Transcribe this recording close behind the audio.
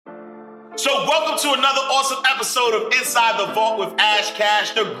So welcome to another awesome episode of Inside the Vault with Ash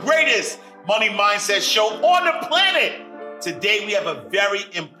Cash, the greatest money mindset show on the planet. Today we have a very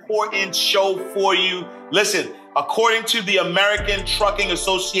important show for you. Listen, according to the American Trucking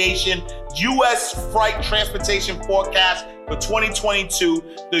Association U.S. Freight Transportation Forecast for 2022,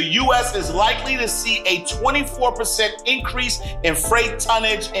 the U.S. is likely to see a 24% increase in freight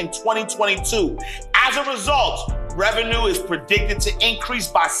tonnage in 2022. As a result, revenue is predicted to increase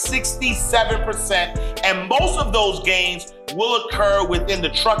by 67%, and most of those gains will occur within the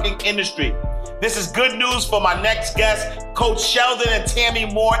trucking industry. This is good news for my next guest, Coach Sheldon and Tammy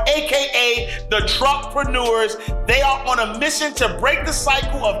Moore, aka the Truckpreneurs. They are on a mission to break the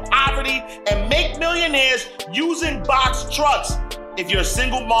cycle of poverty and make millionaires using box trucks. If you're a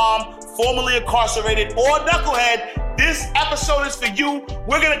single mom, formerly incarcerated, or knucklehead, this episode is for you.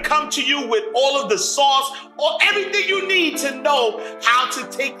 We're gonna come to you with all of the sauce or everything you need to know how to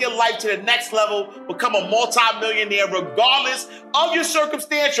take your life to the next level, become a multi-millionaire regardless of your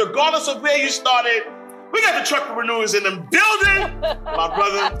circumstance, regardless of where you started. We got the Truckpreneurs in the building. My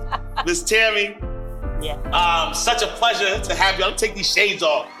brother, Miss Tammy. Yeah. Such a pleasure to have you. I'm gonna take these shades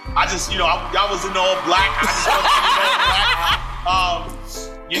off. I just, y'all was in all black. I just want to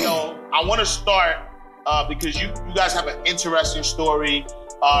be all black. I want to start because you guys have an interesting story.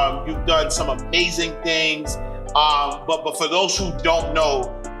 You've done some amazing things. But for those who don't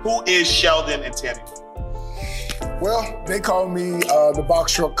know, who is Sheldon and Tammy? Well, they call me the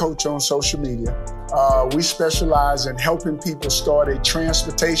box truck coach on social media. We specialize in helping people start a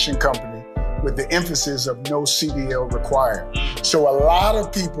transportation company with the emphasis of no CDL required. So a lot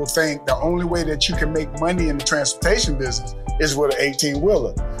of people think the only way that you can make money in the transportation business is with an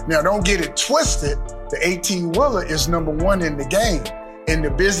 18-wheeler. Now, don't get it twisted. The 18-wheeler is number one in the game, and the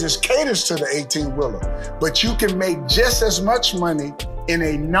business caters to the 18-wheeler. But you can make just as much money in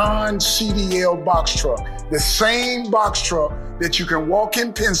a non-CDL box truck. The same box truck that you can walk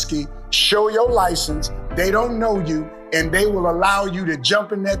in Penske, show your license, they don't know you, and they will allow you to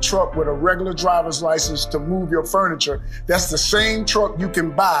jump in that truck with a regular driver's license to move your furniture. That's the same truck you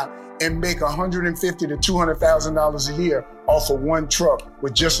can buy and make $150,000 to $200,000 a year off of one truck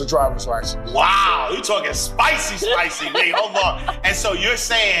with just a driver's license. Wow, you're talking spicy. Wait, hold on. And so you're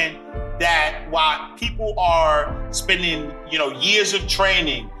saying that while people are spending, years of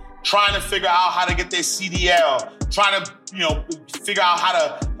training, trying to figure out how to get their CDL, trying to, figure out how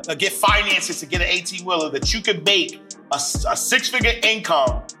to get finances to get an 18-wheeler, that you could make a six-figure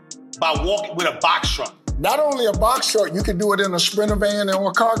income by walking with a box truck. Not only a box truck, you can do it in a Sprinter van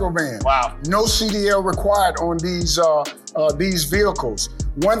or a cargo van. Wow. No CDL required on these vehicles.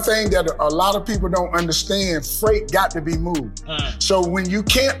 One thing that a lot of people don't understand, freight got to be moved. So when you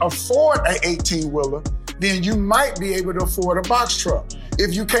can't afford an 18-wheeler, then you might be able to afford a box truck.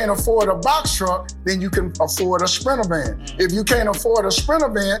 If you can't afford a box truck, then you can afford a Sprinter van. If you can't afford a Sprinter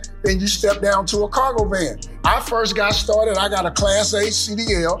van, then you step down to a cargo van. I first got started, I got a Class A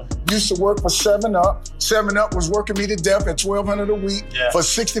CDL, used to work for 7-Up. 7-Up was working me to death at $1,200 a week for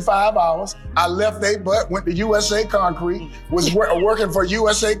 65 hours. I left they butt, went to USA Concrete, was working for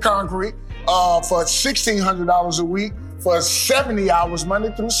USA Concrete for $1,600 a week for 70 hours,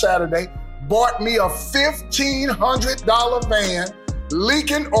 Monday through Saturday. Bought me a $1,500 van,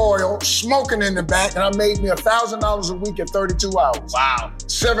 leaking oil, smoking in the back, and I made me $1,000 a week at 32 hours. Wow.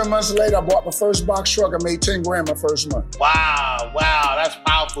 7 months later, I bought my first box truck. I made 10 grand my first month. Wow, that's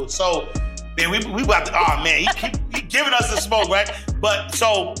powerful. So, man, we about to, he keep giving us the smoke, right? But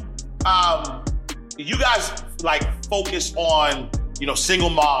so, you guys focus on,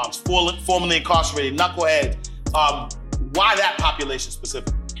 single moms, formerly incarcerated, knuckleheads. Why that population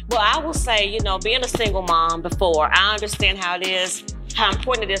specifically? Well, I will say, being a single mom before, I understand how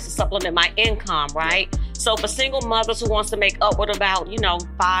important it is to supplement my income, right? So for single mothers who wants to make upward about,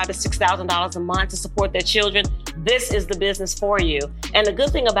 $5,000 to $6,000 a month to support their children, this is the business for you. And the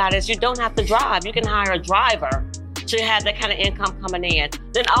good thing about it is you don't have to drive. You can hire a driver to have that kind of income coming in.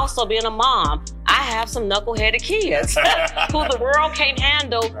 Then also being a mom, I have some knuckleheaded kids who the world can't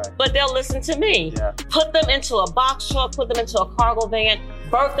handle, but they'll listen to me. Yeah. Put them into a box truck, put them into a cargo van,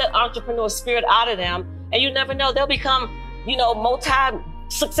 birth that entrepreneur spirit out of them, and you never know, they'll become,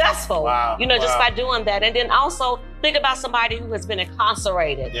 multi-successful, just by doing that. And then also think about somebody who has been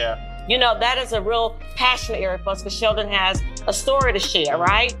incarcerated. Yeah. That is a real passionate area for us because Sheldon has a story to share,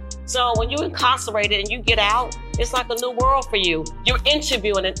 right? So when you're incarcerated and you get out, it's like a new world for you. You're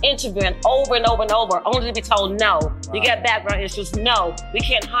interviewing over and over and over, only to be told, no, you got background issues. No, we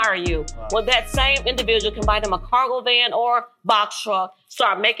can't hire you. Well, that same individual can buy them a cargo van or box truck,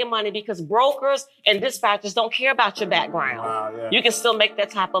 start making money because brokers and dispatchers don't care about your background. You can still make that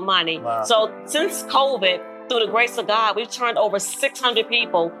type of money. So since COVID, through the grace of God, we've turned over 600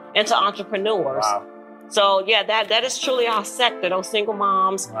 people into entrepreneurs. So yeah, that is truly our sector, those single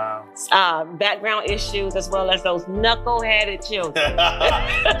moms, background issues, as well as those knuckle-headed children.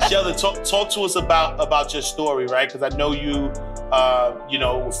 Sheldon, talk to us about your story, right? Because I know you,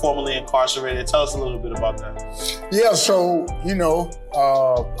 were formerly incarcerated. Tell us a little bit about that. Yeah, so,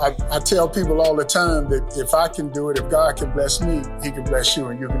 I tell people all the time that if I can do it, if God can bless me, he can bless you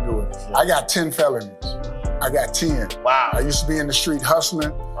and you can do it. Yeah. I got 10 felonies. I got 10. Wow. I used to be in the street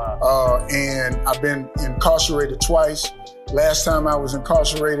hustling, and I've been incarcerated twice. Last time I was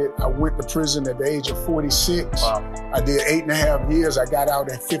incarcerated, I went to prison at the age of 46. Wow. I did 8.5 years. I got out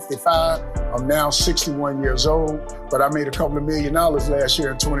at 55. I'm now 61 years old, but I made a couple of $1 million last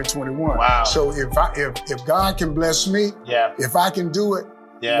year in 2021. Wow. So if God can bless me, if I can do it,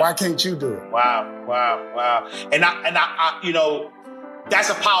 why can't you do it? Wow. And I that's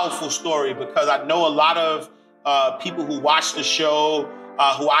a powerful story because I know a lot of people who watch the show,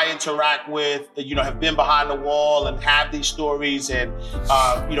 who I interact with, have been behind the wall and have these stories and,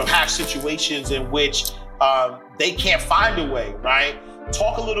 have situations in which they can't find a way, right?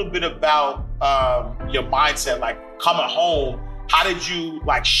 Talk a little bit about your mindset, like coming home. How did you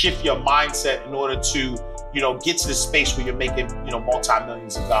shift your mindset in order to, get to the space where you're making,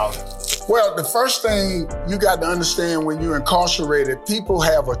 multi-millions of dollars? Well, the first thing you got to understand when you're incarcerated, people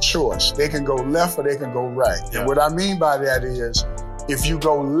have a choice. They can go left or they can go right. Yeah. And what I mean by that is, if you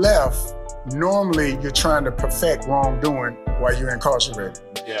go left, normally you're trying to perfect wrongdoing while you're incarcerated.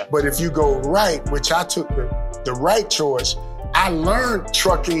 Yeah. But if you go right, which I took the right choice, I learned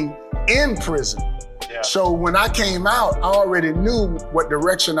trucking in prison. Yeah. So when I came out, I already knew what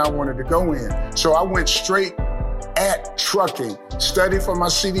direction I wanted to go in. So I went straight at trucking, studied for my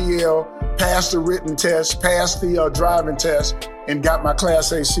CDL, passed the written test, passed the driving test, and got my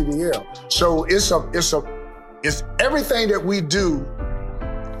Class A CDL. So it's everything that we do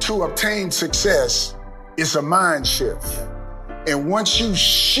to obtain success is a mind shift. And once you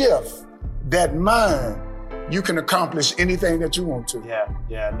shift that mind, you can accomplish anything that you want to.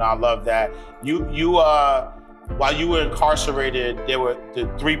 Yeah, no, I love that. You while you were incarcerated, there were the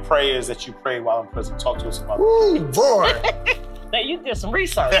 3 prayers that you prayed while in prison. Talk to us about that. Ooh, boy. Now you did some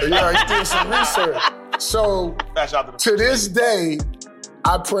research. Yeah, I did some research. So to this day,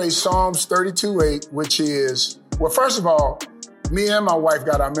 I pray Psalms 32:8, which is, well, first of all, me and my wife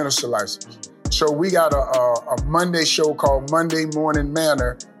got our minister license. So we got a Monday show called Monday Morning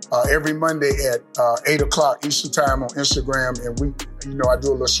Manor every Monday at 8 o'clock Eastern Time on Instagram, and I do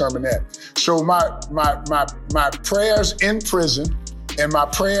a little sermonette. So my prayers in prison and my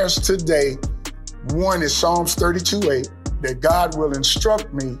prayers today, one is Psalms 32:8, that God will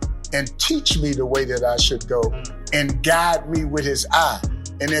instruct me and teach me the way that I should go and guide me with his eye.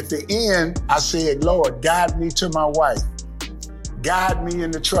 And at the end, I said, Lord, guide me to my wife. Guide me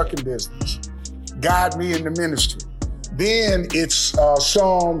in the trucking business. Guide me in the ministry. Then it's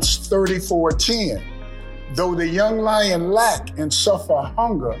Psalms 34:10. Though the young lion lack and suffer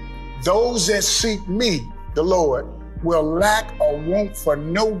hunger, those that seek me, the Lord, will lack or want for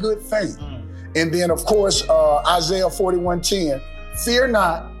no good thing. And then, of course, Isaiah 41:10, fear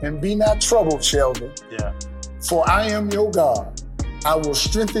not and be not troubled, Sheldon. Yeah. For I am your God. I will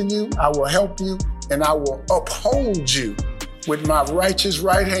strengthen you, I will help you, and I will uphold you with my righteous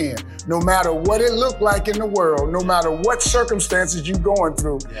right hand. No matter what it looked like in the world, no matter what circumstances you're going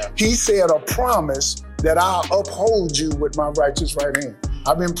through, he said a promise that I'll uphold you with my righteous right hand.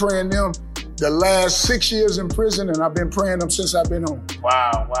 I've been praying them the last 6 years in prison, and I've been praying them since I've been home.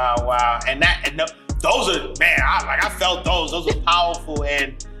 Wow. Those are, man, I felt those. Those are powerful.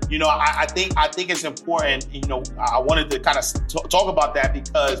 And, I think it's important, I wanted to kind of talk about that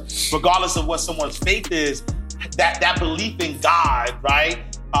because regardless of what someone's faith is, that belief in God, right,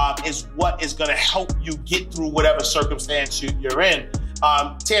 is what is going to help you get through whatever circumstance you're in.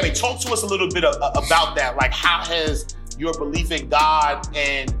 Tammy, talk to us a little bit about that. Like, how has your belief in God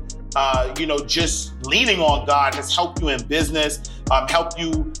and, just leaning on God has helped you in business, helped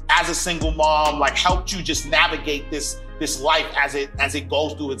you as a single mom, helped you just navigate this this life as it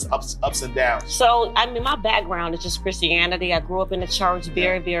goes through its ups and downs? So, I mean, my background is just Christianity. I grew up in the church,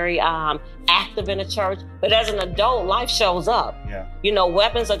 very active in the church. But as an adult, life shows up. Yeah. You know,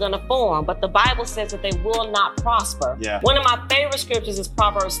 weapons are going to form, but the Bible says that they will not prosper. Yeah. One of my favorite scriptures is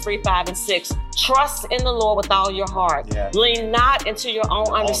Proverbs 3, 5, and 6. Trust in the Lord with all your heart. Yeah. Lean not into your own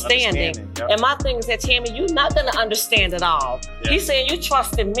understanding. Yep. And my thing is that, Tammy, you're not going to understand it all. Yeah. He's saying you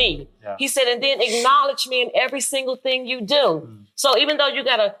trust in me. Yeah. He said, and then acknowledge me in every single thing you do. So even though you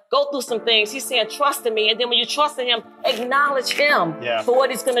got to go through some things, he's saying, trust in me. And then when you trust in him, acknowledge him for what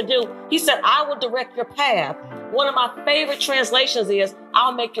he's going to do. He said, I will direct your path. One of my favorite translations is,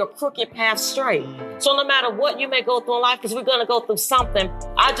 I'll make your crooked path straight. So no matter what you may go through in life, because we're going to go through something,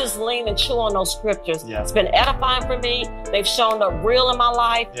 I just lean and chew on those scriptures. Yeah. It's been edifying for me. They've shown up real in my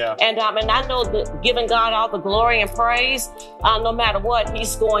life. Yeah. And I know that giving God all the glory and praise, no matter what,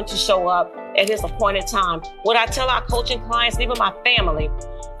 he's going to show up at his appointed time. What I tell our coaching clients, even my family,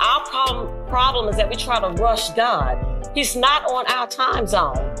 our problem is that we try to rush God. He's not on our time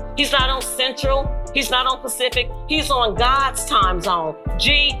zone. He's not on Central. He's not on Pacific. He's on God's time zone,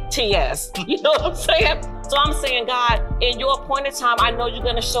 GTS. You know what I'm saying? So I'm saying, God, in your appointed time, I know you're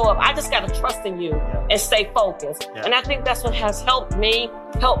going to show up. I just got to trust in you and stay focused. Yeah. And I think that's what has helped me,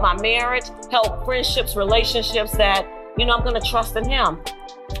 help my marriage, help friendships, relationships, that, you know, I'm going to trust in him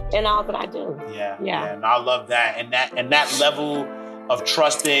in all that I do. Yeah. Yeah. And I love that. And that level of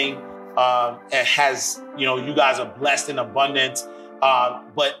trusting, it has, you know, you guys are blessed in abundance.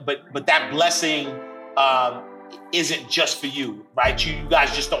 But that blessing isn't just for you, right? You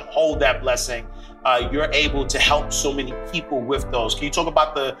guys just don't hold that blessing. You're able to help so many people with those. Can you talk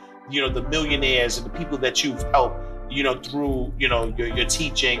about the millionaires and the people that you've helped, you know, through, you know, your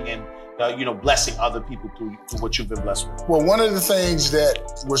teaching and, you know, blessing other people through what you've been blessed with? Well, one of the things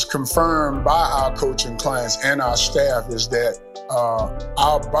that was confirmed by our coaching clients and our staff is that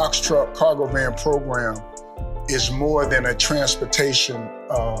our box truck cargo van program is more than a transportation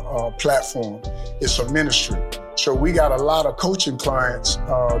platform. It's a ministry. So we got a lot of coaching clients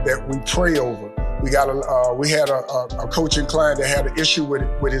that we pray over. We had a coaching client that had an issue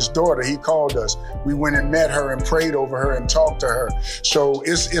with his daughter. He called us. We went and met her and prayed over her and talked to her. So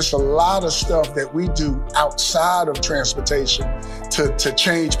it's a lot of stuff that we do outside of transportation to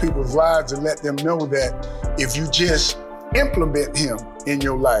change people's lives and let them know that if you just implement him in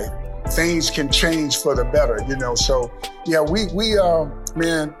your life, things can change for the better, you know. So yeah, we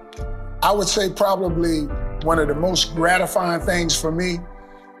man, I would say probably one of the most gratifying things for me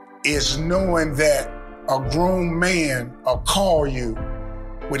is knowing that a grown man will call you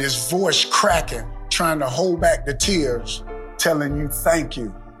with his voice cracking, trying to hold back the tears, telling you thank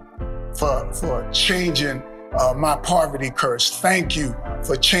you for changing my poverty curse. Thank you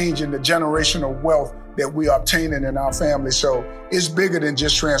for changing the generational wealth that we are obtaining in our family. So it's bigger than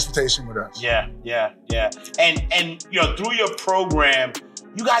just transportation with us. Yeah. And you know, through your program,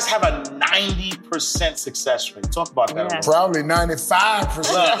 you guys have a 90% success rate. Talk about that. Yes. Probably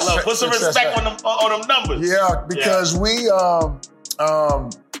 95%. Look, put some respect on them numbers. Yeah, because we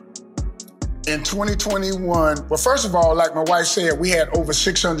in 2021, well, first of all, like my wife said, we had over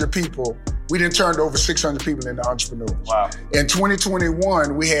 600 people. We done turned over 600 people into entrepreneurs. Wow. In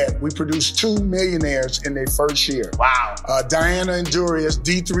 2021, we produced 2 millionaires in their first year. Wow. Diana and Durius,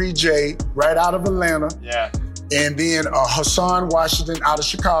 D3J, right out of Atlanta. Yeah. And then Hassan Washington out of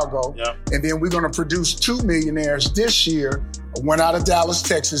Chicago. Yep. And then we're gonna produce 2 millionaires this year, one out of Dallas,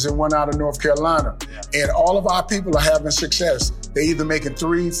 Texas, and one out of North Carolina. Yeah. And all of our people are having success. They're either making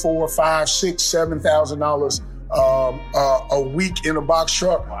 $3,000, $4,000, $5,000, $7,000 a week in a box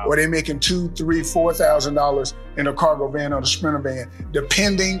truck, wow, or they're making $2,000, $3,000, $4,000 in a cargo van or a Sprinter van,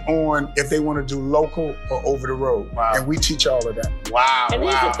 depending on if they want to do local or over the road. Wow. And we teach all of that. Wow. And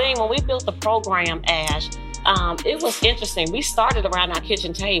here's the thing, when we built the program, Ash, it was interesting. We started around our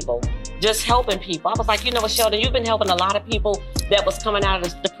kitchen table, just helping people. I was like, you know what, Sheldon, you've been helping a lot of people that was coming out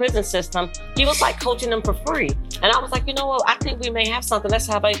of the prison system. He was like coaching them for free. And I was like, you know what, I think we may have something. That's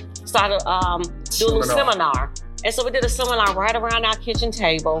how they started doing a little seminar. And so we did a seminar right around our kitchen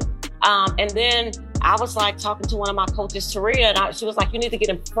table. And then I was like talking to one of my coaches, Taria, and she was like, you need to get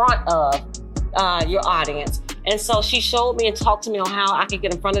in front of your audience. And so she showed me and talked to me on how I could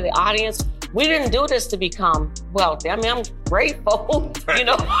get in front of the audience. We didn't do this to become wealthy. I mean, I'm grateful, you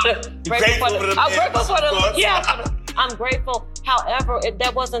know. I'm grateful for them. Yeah, I'm grateful. However,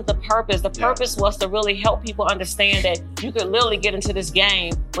 that wasn't the purpose. The purpose was to really help people understand that you could literally get into this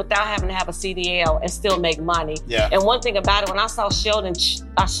game without having to have a CDL and still make money. Yeah. And one thing about it, when I saw Sheldon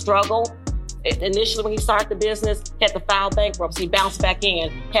struggle Initially, when he started the business, had to file bankruptcy, bounce back in,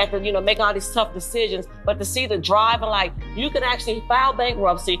 had to, make all these tough decisions. But to see the drive, like, you can actually file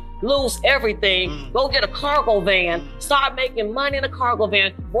bankruptcy, lose everything, go get a cargo van, start making money in a cargo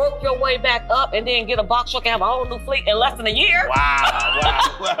van, work your way back up, and then get a box truck and have a whole new fleet in less than a year. Wow.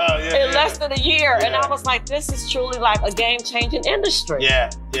 In less than a year. Yeah. And I was like, this is truly like a game-changing industry. Yeah.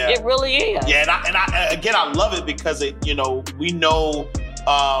 It really is. Yeah, and I love it because we know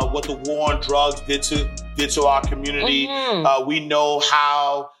what the war on drugs did to our community. We know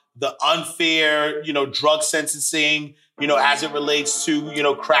how the unfair, drug sentencing, as it relates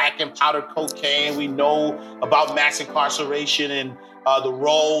to, crack and powder cocaine. We know about mass incarceration and the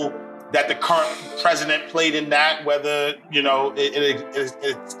role that the current president played in that, whether,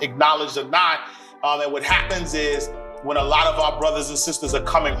 it's acknowledged or not. And what happens is when a lot of our brothers and sisters are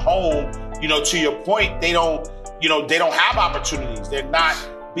coming home, to your point, they don't have opportunities. They're not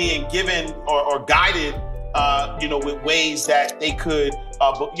being given or guided, with ways that they could,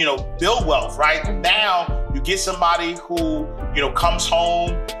 build wealth, right? Now you get somebody who, comes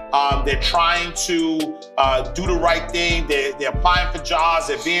home, they're trying to do the right thing. They're applying for jobs.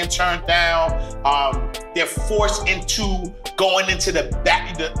 They're being turned down. They're forced into going into the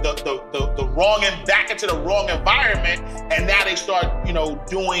wrong and back into the wrong environment. And now they start,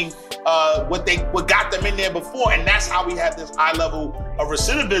 doing what got them in there before. And that's how we have this high level of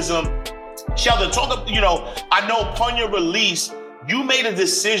recidivism. Sheldon, I know upon your release, you made a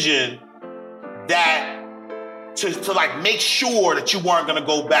decision that to like make sure that you weren't going to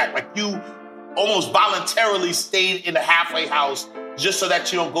go back. Like you almost voluntarily stayed in the halfway house just so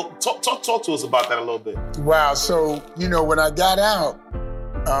that you don't go. Talk to us about that a little bit. Wow. So, when I got out,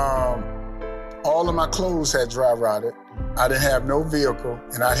 all of my clothes had dry rotted. I didn't have no vehicle,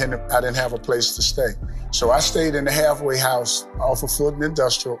 and I didn't have a place to stay. So I stayed in the halfway house off of Fulton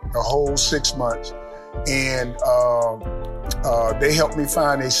Industrial the whole 6 months. And they helped me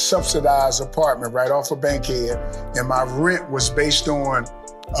find a subsidized apartment right off of Bankhead. And my rent was based on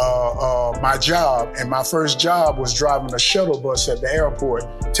my job. And my first job was driving a shuttle bus at the airport,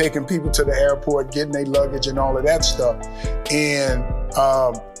 taking people to the airport, getting their luggage and all of that stuff. And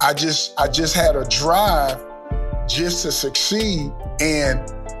I just had a drive just to succeed. And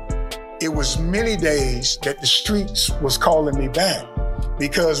it was many days that the streets was calling me back.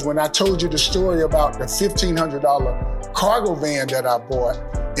 Because when I told you the story about the $1,500 cargo van that I bought,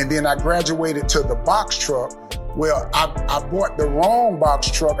 and then I graduated to the box truck, well, I bought the wrong box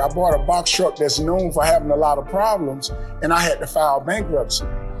truck. I bought a box truck that's known for having a lot of problems, and I had to file bankruptcy.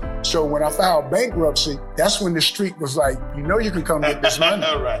 So when I filed bankruptcy, that's when the street was like, you can come get this money.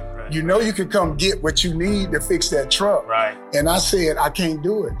 Right. You can come get what you need to fix that truck. Right. And I said, I can't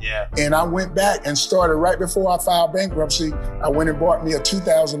do it. Yeah. And I went back and started right before I filed bankruptcy. I went and bought me a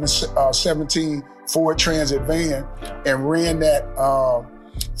 2017 Ford Transit van and ran that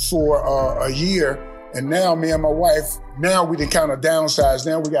for a year. And now me and my wife, we done kind of downsized.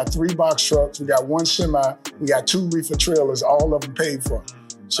 Now we got 3 box trucks, we got 1 semi, we got 2 reefer trailers, all of them paid for.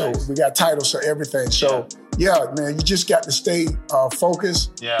 So we got titles for everything. So yeah, man, you just got to stay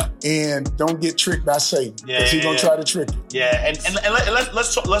focused and don't get tricked by Satan, because he's gonna try to trick you. Yeah, and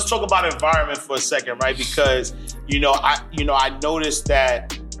let's talk about environment for a second, right? Because I noticed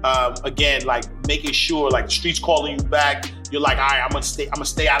that again, like making sure like the streets calling you back, you're like, all right, I'm gonna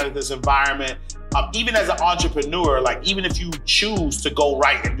stay out of this environment. Even as an entrepreneur, like even if you choose to go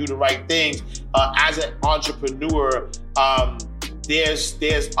right and do the right things, as an entrepreneur,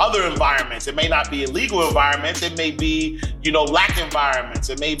 there's other environments. It may not be illegal environments. It may be, lack environments.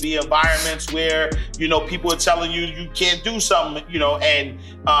 It may be environments where, people are telling you you can't do something, and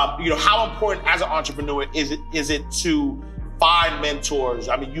how important as an entrepreneur is it to find mentors?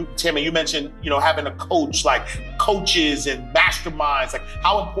 I mean, Tammy, you mentioned, having a coach, like coaches and masterminds. Like,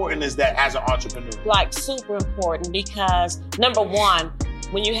 how important is that as an entrepreneur? Like, super important, because number one,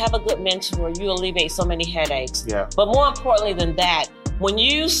 when you have a good mentor, you alleviate so many headaches. Yeah. But more importantly than that, when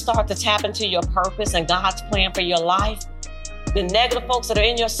you start to tap into your purpose and God's plan for your life, the negative folks that are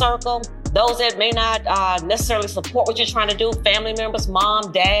in your circle, those that may not necessarily support what you're trying to do, family members,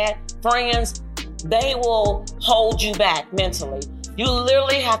 mom, dad, friends, they will hold you back mentally. You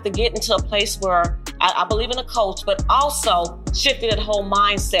literally have to get into a place where I believe in a coach, but also shifting that whole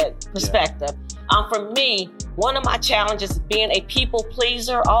mindset perspective. For me, one of my challenges is being a people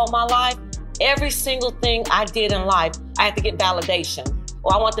pleaser all my life. Every single thing I did in life, I had to get validation,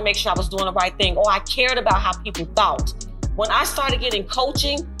 or I wanted to make sure I was doing the right thing, or I cared about how people thought. When I started getting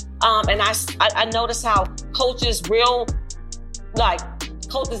coaching, and I noticed how coaches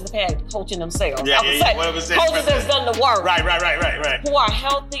coaches have had coaching themselves. Yeah, I would say whatever it coaches that's done the work. Right. Who are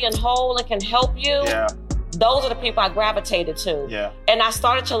healthy and whole and can help you. Yeah. Those are the people I gravitated to. Yeah. And I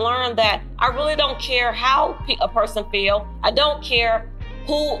started to learn that I really don't care how a person feel. I don't care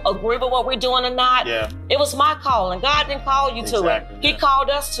who agree with what we're doing or not. Yeah. It was my call, and God didn't call you to it. He called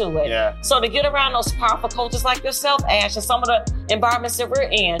us to it. Yeah. So to get around those powerful coaches like yourself, Ash, and some of the environments that we're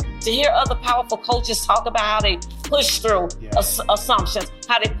in, to hear other powerful coaches talk about how they push through assumptions,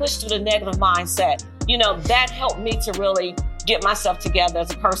 how they push through the negative mindset, that helped me to really get myself together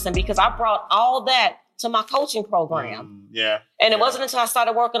as a person, because I brought all that to my coaching program. And it wasn't until I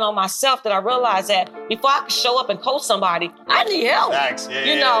started working on myself that I realized that before I could show up and coach somebody, I need help. Thanks.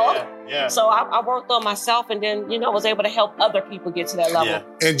 So I worked on myself, and then, was able to help other people get to that level.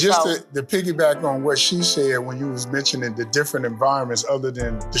 Yeah. And just to piggyback on what she said when you was mentioning the different environments other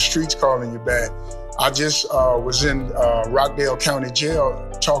than the streets calling you back, I just was in Rockdale County Jail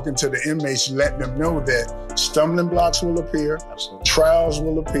talking to the inmates, letting them know that stumbling blocks will appear, trials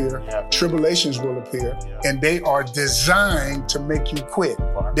will appear, tribulations will appear, and they are designed to make you quit.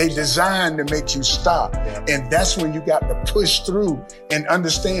 They designed to make you stop. And that's when you got to push through and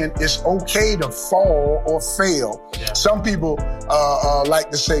understand it's okay to fall or fail. Some people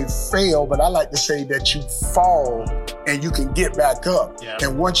like to say fail, but I like to say that you fall and you can get back up.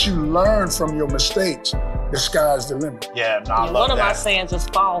 And once you learn from your mistakes, the sky's the limit. One of my sayings is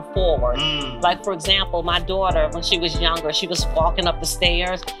fall forward. Like, for example, my daughter, when she was younger, she was walking up the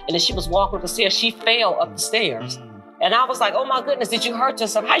stairs, and as she was walking up the stairs, she fell up the stairs. And I was like, oh my goodness, did you hurt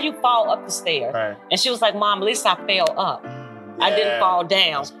yourself? How you fall up the stairs? Right. And she was like, Mom, at least I fell up. I didn't fall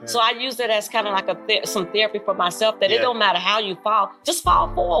down. So I used it as kind of like some therapy for myself, that it don't matter how you fall, just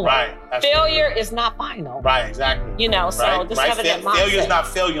fall forward. Right. Failure is not final. Right, exactly. So just having that mindset. Failure is not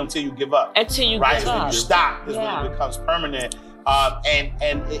failure until you give up. Until you give up. When you stop is when it becomes permanent. And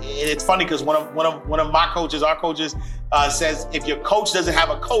it's funny because one of my coaches, our coaches, says if your coach doesn't have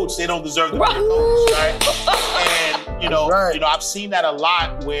a coach, they don't deserve to be a coach, right? And I've seen that a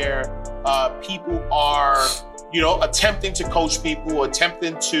lot where people are attempting to coach people,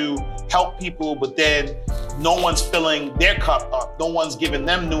 attempting to help people, but then no one's filling their cup up. No one's giving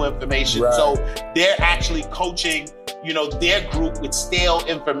them new information. Right. So they're actually coaching, their group with stale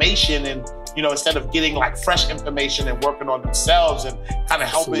information, and instead of getting like fresh information and working on themselves and kind of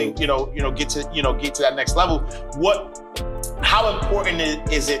helping, get to that next level. How important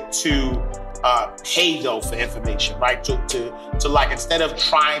is it to pay though for information, right? To like, instead of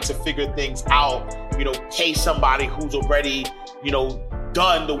trying to figure things out, pay somebody who's already,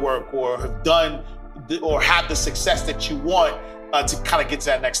 done the work or have done or have the success that you want to kind of get to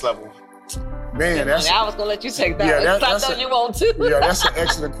that next level. Man, I was gonna let you take that. I thought you want to. That's an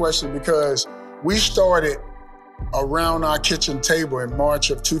excellent question, because we started around our kitchen table in March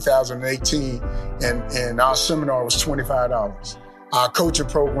of 2018, and our seminar was $25. Our coaching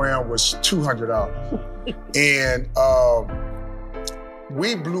program was $200. And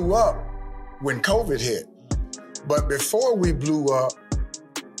we blew up when COVID hit. But before we blew up,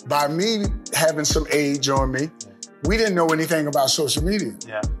 by me having some age on me, we didn't know anything about social media.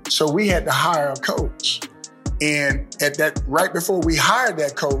 So we had to hire a coach. And right before we hired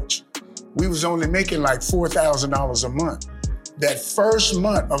that coach, we was only making like $4,000 a month. That first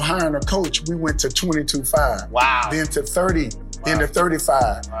month of hiring a coach, we went to $22,500. Wow. Then to $30,000, then to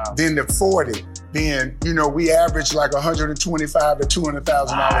 $35,000, then to $40,000. Then, we averaged like $125,000 to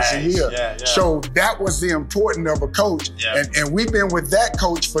 $200,000 a year. So that was the importance of a coach. And we've been with that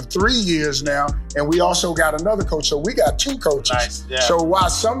coach for 3 years now, and we also got another coach. So we got 2 coaches. So while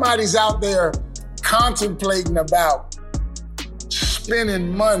somebody's out there contemplating about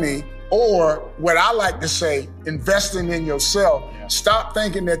spending money, or what I like to say, investing in yourself, stop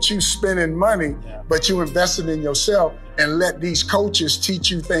thinking that you spending money, but you invested in yourself, and let these coaches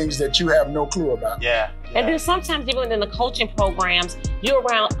teach you things that you have no clue about. And then sometimes even in the coaching programs, you're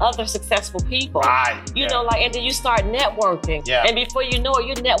around other successful people. And then you start networking. And before you know it,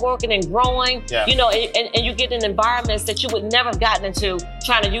 you're networking and growing, and you get in environments that you would never have gotten into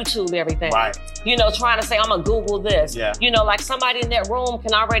trying to YouTube everything. Trying to say, I'm gonna Google this. Like somebody in that room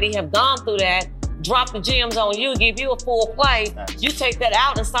can already have gone through that, drop the gems on you, give you a full play. You take that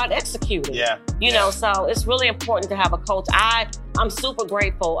out and start executing. So it's really important to have a coach. I'm super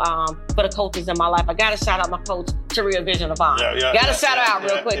grateful for the coaches in my life. I gotta shout out my coach, Taria Vision Yvonne. Gotta shout her out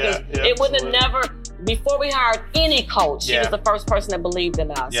real quick, because it would have never, before we hired any coach, she was the first person that believed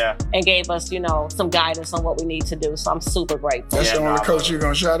in us and gave us, some guidance on what we need to do. So I'm super grateful. That's the only coach you're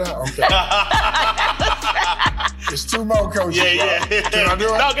gonna shout out? Okay. There's two more coaches. Yeah. Can I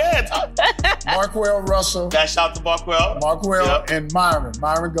do it? No, go ahead. Marquell Russell. Dash out to Marquell. And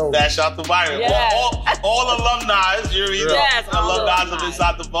Myron Gold. Dash out to Myron. Yes. All alumni. Alumni of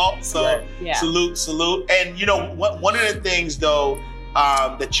Inside the Vault. So salute. And one of the things though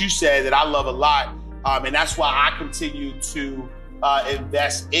that you said that I love a lot, and that's why I continue to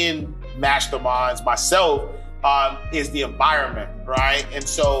invest in masterminds myself, is the environment, right? And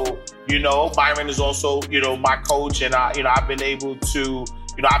so, Byron is also, my coach, and I've been able to,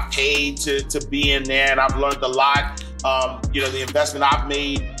 I've paid to be in there, and I've learned a lot. The investment I've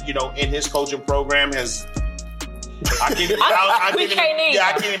made, in his coaching program has. We can't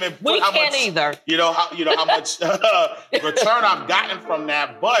either. How much return I've gotten from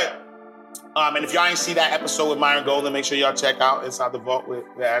that, but. And if y'all ain't see that episode with Myron Golden, make sure y'all check out Inside the Vault with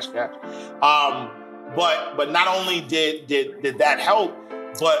Ash Cash. But not only did that help,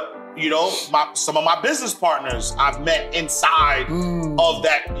 but some of my business partners I've met inside of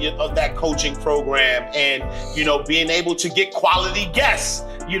that coaching program, and being able to get quality guests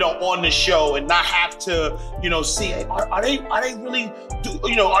on the show and not have to see are they really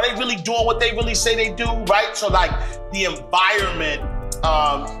doing what they really say they do, right? So like the environment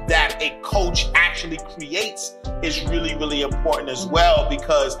that a coach actually creates is really, really important as well,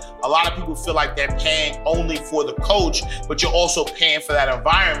 because a lot of people feel like they're paying only for the coach, but you're also paying for that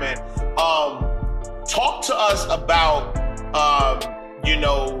environment. Talk to us about,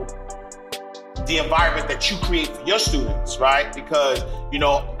 the environment that you create for your students, right? Because,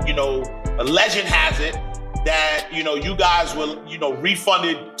 a legend has it that, you guys will,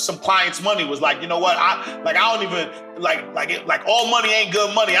 refunded some clients' money, was like, what, I don't even, all money ain't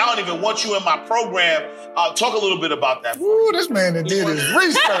good money. I don't even want you in my program. Talk a little bit about that. Ooh, this man that did his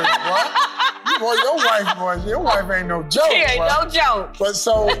research, boy. Your wife ain't no joke. She ain't no joke. But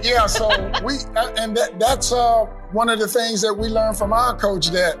that's one of the things that we learned from our coach,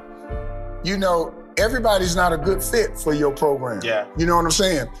 that, everybody's not a good fit for your program. Yeah. You know what I'm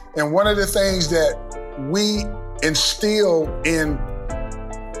saying? And one of the things that we instill in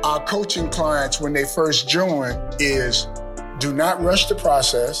our coaching clients when they first join is do not rush the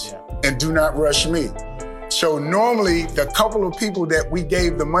process and do not rush me. So normally the couple of people that we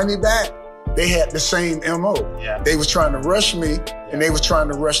gave the money back, they had the same MO. Yeah. They was trying to rush me and they was trying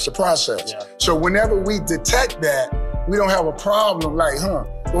to rush the process. Yeah. So whenever we detect that, we don't have a problem like,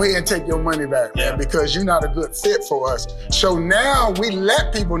 go ahead and take your money back, man, because you're not a good fit for us. So now we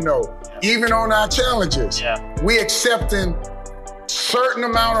let people know, even on our challenges, we accepting certain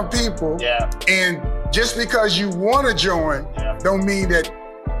amount of people, and just because you want to join, don't mean that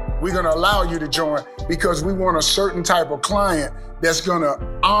we're going to allow you to join, because we want a certain type of client that's going to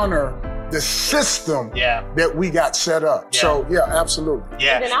honor the system that we got set up. Yeah. So, absolutely.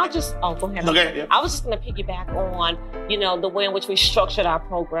 Yeah. And then I'll just, go ahead. Okay, yeah. I was just going to piggyback on, the way in which we structured our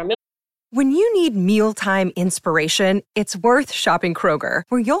program. When you need mealtime inspiration, it's worth shopping Kroger,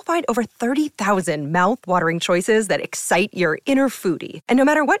 where you'll find over 30,000 mouth-watering choices that excite your inner foodie. And no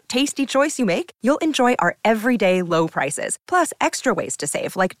matter what tasty choice you make, you'll enjoy our everyday low prices, plus extra ways to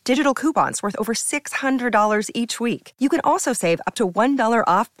save, like digital coupons worth over $600 each week. You can also save up to $1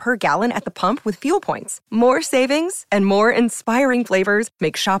 off per gallon at the pump with fuel points. More savings and more inspiring flavors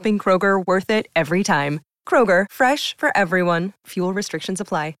make shopping Kroger worth it every time. Kroger, fresh for everyone. Fuel restrictions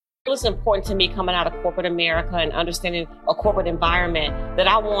apply. It was important to me coming out of corporate America and understanding a corporate environment that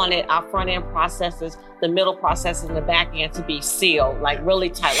I wanted our front-end processes, the middle processes, and the back end to be sealed, like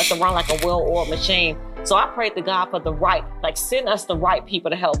really tight, like to run like a well-oiled machine. So I prayed to God for send us the right people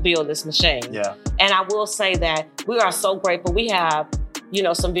to help build this machine. Yeah. And I will say that we are so grateful. We have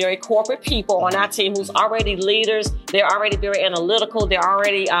some very corporate people on our team who's already leaders. They're already very analytical. They're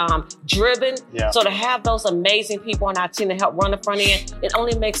already driven. Yeah. So to have those amazing people on our team to help run the front end, it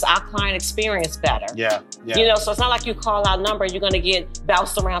only makes our client experience better. Yeah. So it's not like you call our number, you're going to get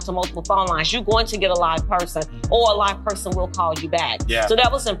bounced around to multiple phone lines. You're going to get a live person, or a live person will call you back. Yeah. So that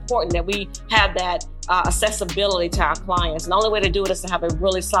was important that we have that accessibility to our clients. And the only way to do it is to have a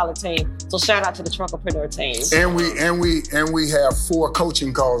really solid team. So shout out to the Truckerpreneur team. And we have 4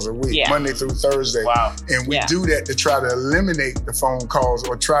 coaching calls a week, Monday through Thursday. Wow. And we do that to try to eliminate the phone calls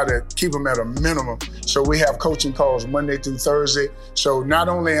or try to keep them at a minimum. So we have coaching calls Monday through Thursday. So not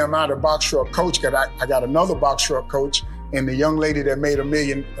only am I the box truck coach, I got another box truck coach. And the young lady that made $1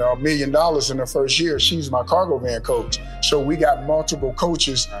 million in her first year, she's my cargo van coach. So we got multiple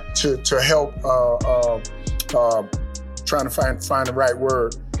coaches to help, trying to find the right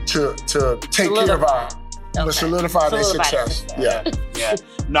word, to take care of our, solidify their success. Yeah.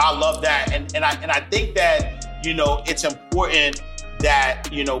 No, I love that. And I think that, it's important that,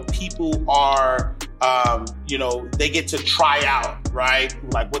 people are they get to try out, right?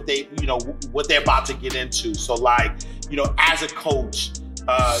 Like what they're about to get into. So like, as a coach,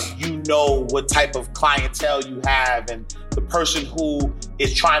 what type of clientele you have, and the person who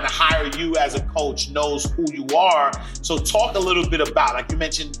is trying to hire you as a coach knows who you are. So talk a little bit about, like you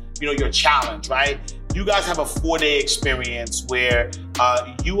mentioned, your challenge, right? You guys have a 4-day experience where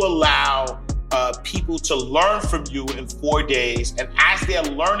you allow people to learn from you in 4 days. And as they're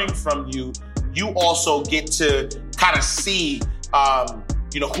learning from you, you also get to kind of see,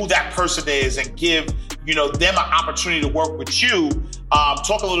 who that person is and give, them an opportunity to work with you.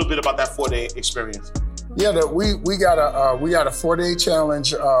 Talk a little bit about that 4-day experience. Yeah, we got a 4-day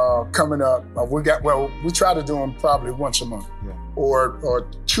challenge coming up. We try to do them probably once a month, or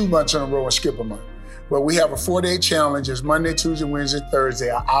 2 months in a row and skip a month. But we have a 4-day challenge. It's Monday, Tuesday, Wednesday, Thursday,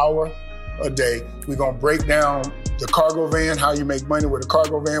 an hour a day. We're gonna break down the cargo van, how you make money with a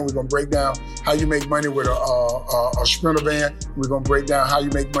cargo van. We're gonna break down how you make money with a Sprinter van. We're gonna break down how you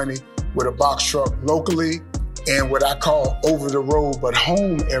make money with a box truck locally, and what I call over the road, but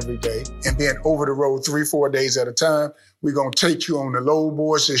home every day, and then over the road 3-4 days at a time. We're gonna take you on the load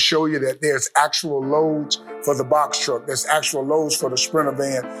boards to show you that there's actual loads for the box truck, there's actual loads for the Sprinter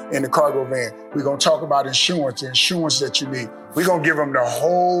van and the cargo van. We're gonna talk about insurance, the insurance that you need. We're gonna give them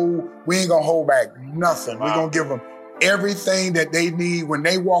we ain't gonna hold back nothing. Wow. We're gonna give them everything that they need. When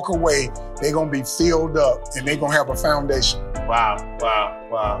they walk away, they're gonna be filled up and they're gonna have a foundation. Wow.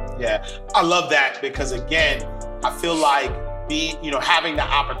 Yeah, I love that, because again, I feel like having the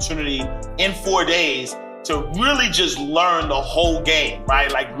opportunity in 4 days to really just learn the whole game,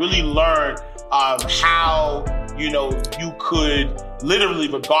 right? Like really learn how, you could literally,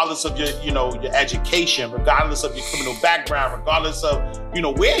 regardless of your education, regardless of your criminal background, regardless of,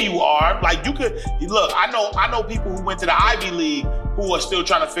 where you are, like you could, look, I know people who went to the Ivy League who are still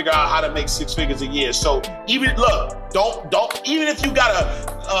trying to figure out how to make 6 figures a year. So even if you got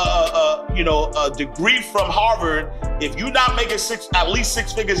a degree from Harvard, if you're not making at least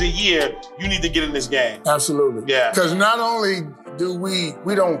 6 figures a year, you need to get in this game. Absolutely. Yeah. Because not only do we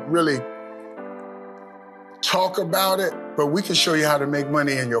don't really talk about it, but we can show you how to make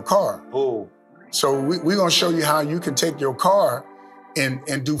money in your car. Ooh. So we're gonna show you how you can take your car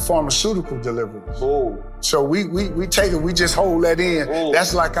and do pharmaceutical deliveries. Ooh. So we take it, we just hold that in. Ooh.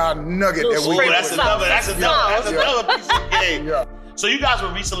 That's like our nugget that we. That's another piece of the game. Yeah. So you guys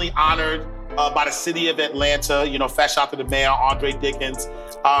were recently honored by the city of Atlanta. Fresh out to the mayor, Andre Dickens.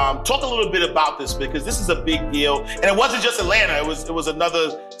 Talk a little bit about this, because this is a big deal, and it wasn't just Atlanta. It was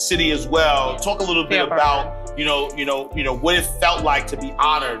another city as well. Talk a little bit about what it felt like to be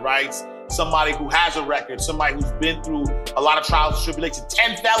honored, right? Somebody who has a record, somebody who's been through a lot of trials and tribulations,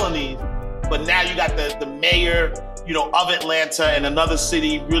 10 felonies, but now you got the mayor, of Atlanta and another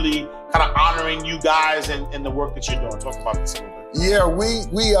city really kind of honoring you guys and the work that you're doing. Talk about this a little bit. Yeah,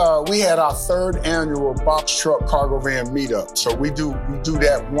 we had our 3rd annual box truck cargo van meetup. So we do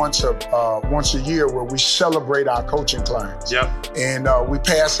that once a year, where we celebrate our coaching clients. Yep. And we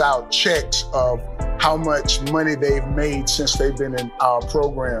pass out checks of how much money they've made since they've been in our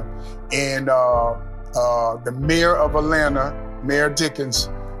program. And the mayor of Atlanta, Mayor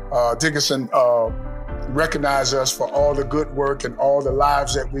Dickinson, recognize us for all the good work and all the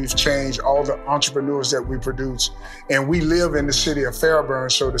lives that we've changed, all the entrepreneurs that we produce. And we live in the city of Fairburn,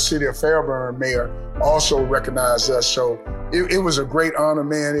 so the city of Fairburn mayor also recognized us. So it was a great honor,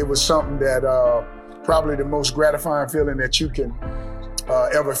 man. It was something that probably the most gratifying feeling that you can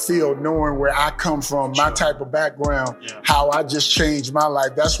ever feel, knowing where I come from, my type of background, how I just changed my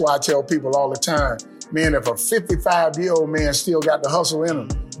life. That's why I tell people all the time, man, if a 55-year-old man still got the hustle in him,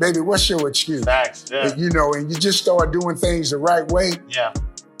 baby, what's your excuse? Facts, yeah. And you just start doing things the right way, yeah.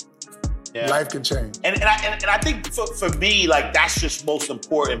 Life can change. And I think for me, like, that's just most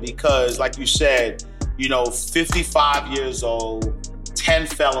important, because like you said, 55 years old, 10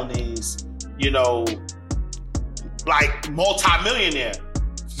 felonies, like multi-millionaire.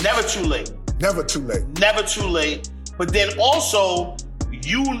 Never too late. Never too late. Never too late. But then also,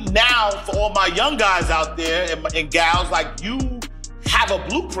 you now, for all my young guys out there and gals, like, you have a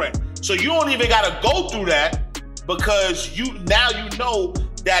blueprint. So you don't even got to go through that, because you know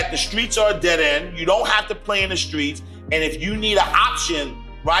that the streets are a dead end. You don't have to play in the streets. And if you need an option,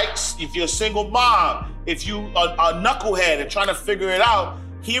 right? If you're a single mom, if you are a knucklehead and trying to figure it out,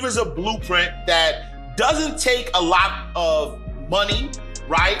 here is a blueprint that doesn't take a lot of money,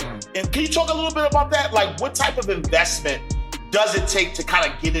 right? And can you talk a little bit about that? Like, what type of investment does it take to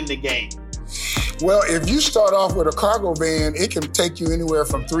kind of get in the game? Well, if you start off with a cargo van, it can take you anywhere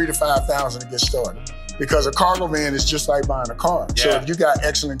from $3,000 to $5,000 to get started. because a cargo van is just like buying a car. Yeah. So if you got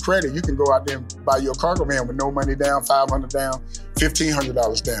excellent credit, you can go out there and buy your cargo van with no money down, $500 down,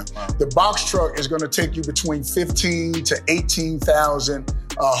 $1,500 down. Wow. The box truck is going to take you between $15,000 to $18,000.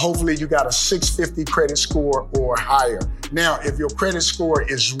 Hopefully you got a 650 credit score or higher. Now, if your credit score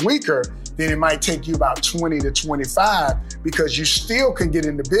is weaker, then it might take you about 20 to 25 because you still can get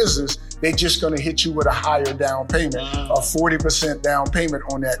into business. They're just going to hit you with a higher down payment, a 40% down payment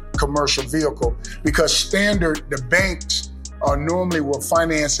on that commercial vehicle. Because standard, the banks normally will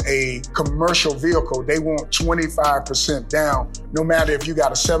finance a commercial vehicle. They want 25% down. No matter if you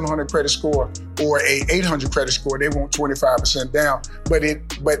got a 700 credit score or a 800 credit score, they want 25% down. But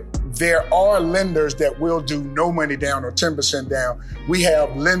there are lenders that will do no money down or 10% down. We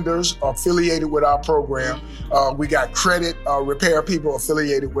have lenders affiliated with our program. We got credit repair people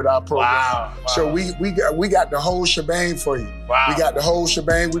affiliated with our program. Wow. So we got the whole shebang for you. Wow. We got the whole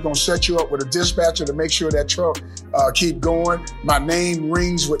shebang. We're gonna set you up with a dispatcher to make sure that truck keep going. My name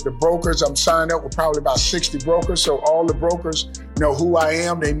rings with the brokers. I'm signed up with probably about 60 brokers. So all the brokers know who I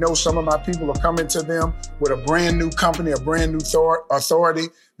am. They know some of my people are coming to them with a brand new company, a brand new authority.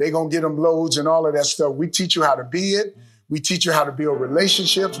 They're gonna get them loads and all of that stuff. We teach you how to be it. We teach you how to build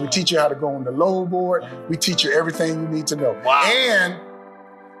relationships. We teach you how to go on the load board. We teach you everything you need to know. Wow. And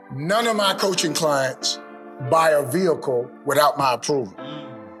none of my coaching clients buy a vehicle without my approval.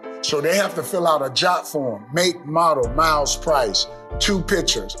 So they have to fill out a jot form, make, model, miles, price, 2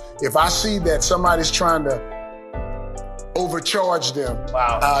 pictures. If I see that somebody's trying to overcharge them,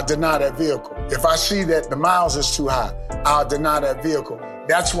 I'll deny that vehicle. If I see that the miles is too high, I'll deny that vehicle.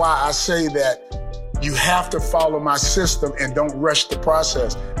 That's why I say that you have to follow my system and don't rush the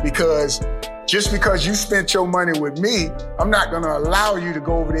process, because just because you spent your money with me, I'm not gonna allow you to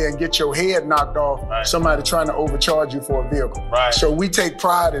go over there and get your head knocked off somebody trying to overcharge you for a vehicle. Right. So we take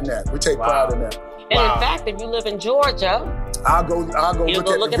pride in that. We take pride in that. And in fact, if you live in Georgia, I'll go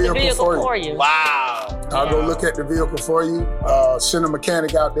look at the vehicle for you. Wow. I'll go look at the vehicle for you, send a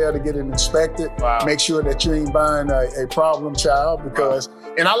mechanic out there to get it inspected, make sure that you ain't buying a problem child, because,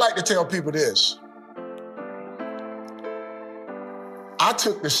 and I like to tell people this, I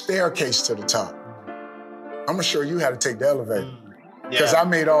took the staircase to the top. I'm gonna show you how to take the elevator, because I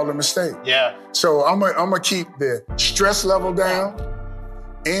made all the mistakes. Yeah. So I'm gonna keep the stress level down,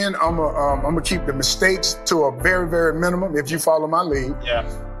 and I'm gonna keep the mistakes to a very, very minimum if you follow my lead. Yeah.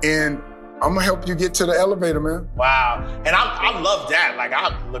 And I'm gonna help you get to the elevator, man. Wow. And I love that. Like,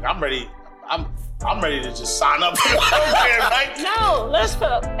 I'm ready. I'm ready to just sign up for the program, right? No, let's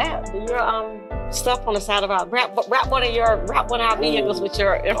put your stuff on the side of our wrap one of our vehicles with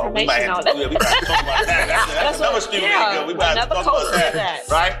your information on it. Yeah, we got to talk about that. That's another stream good. We got to talk about that,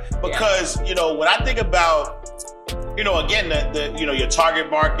 right? Because when I think about again, the your target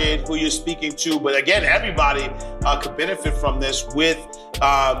market, who you're speaking to, but again, everybody could benefit from this with,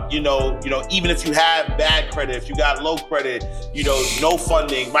 even if you have bad credit, if you got low credit, no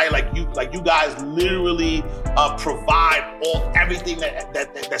funding, right? Like you guys literally provide everything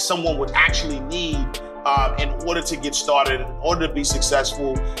that someone would actually need in order to get started, in order to be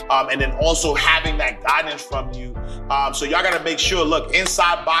successful, and then also having that guidance from you. So y'all got to make sure, look,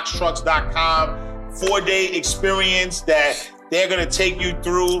 InsideBoxTrucks.com, 4-day experience that they're gonna take you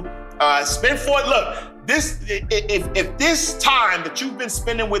through. Look, if this time that you've been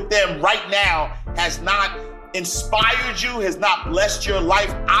spending with them right now has not inspired you, has not blessed your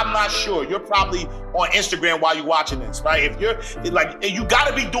life, I'm not sure. You're probably on Instagram while you're watching this, right? If you're you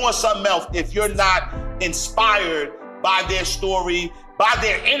gotta be doing something else if you're not inspired by their story, by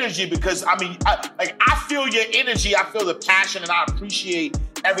their energy, because I feel your energy, I feel the passion, and I appreciate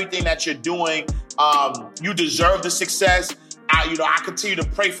everything that you're doing. You deserve the success. I continue to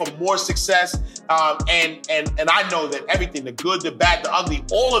pray for more success. And I know that everything, the good, the bad, the ugly,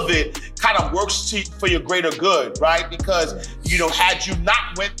 all of it kind of works for your greater good, right? Because, had you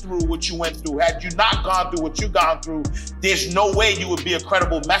not went through what you went through, had you not gone through what you gone through, there's no way you would be a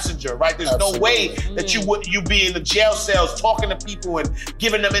credible messenger, right? There's no way that you be in the jail cells talking to people and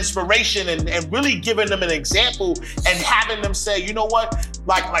giving them inspiration and really giving them an example and having them say, you know what?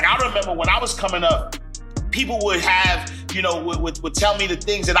 Like I remember when I was coming up, people would have, would tell me the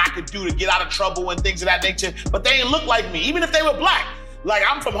things that I could do to get out of trouble and things of that nature, but they didn't look like me, even if they were black. Like,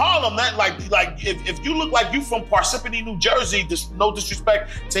 I'm from Harlem, man. Like if you look like you from Parsippany, New Jersey, no disrespect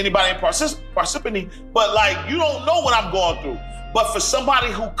to anybody in Parsippany, but you don't know what I'm going through. But for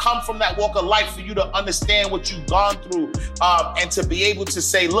somebody who come from that walk of life, for you to understand what you've gone through, and to be able to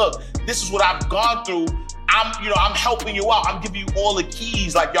say, look, this is what I've gone through. I'm helping you out. I'm giving you all the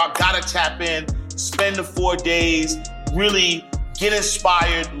keys. Like, y'all gotta tap in, spend the 4 days, really get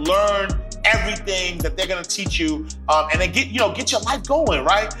inspired, learn, everything that they're gonna teach you, and then get your life going,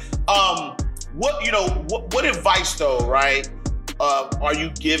 right? What advice though, right? Are you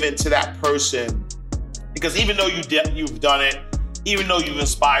giving to that person? Because even though you've done it, even though you've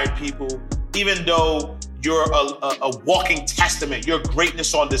inspired people, even though you're a walking testament, your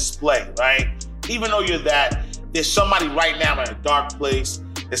greatness on display, right? Even though you're that, there's somebody right now in a dark place.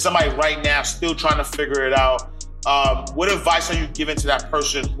 There's somebody right now still trying to figure it out. What advice are you giving to that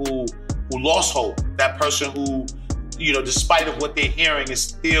person who lost hope? That person who, despite of what they're hearing, is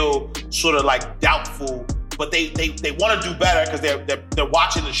still sort of like doubtful, but they want to do better because they're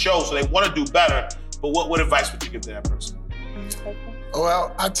watching the show, so they want to do better. But what advice would you give to that person?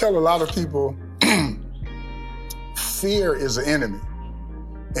 Well, I tell a lot of people, fear is an enemy.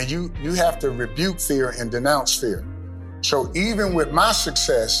 And you have to rebuke fear and denounce fear. So even with my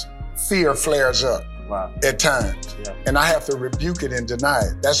success, fear flares up at times. Yeah. And I have to rebuke it and deny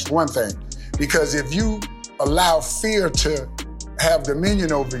it. That's one thing. Because if you allow fear to have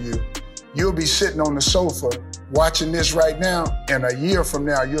dominion over you, you'll be sitting on the sofa watching this right now, and a year from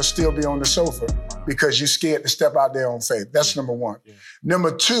now, you'll still be on the sofa because you're scared to step out there on faith. That's number one. Yeah.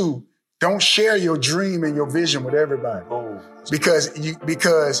 Number two, don't share your dream and your vision with everybody.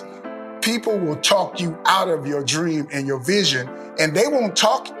 Because people will talk you out of your dream and your vision, and they won't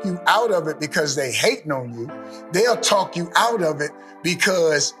talk you out of it because they hating on you. They'll talk you out of it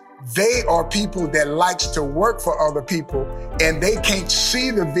because they are people that likes to work for other people, and they can't see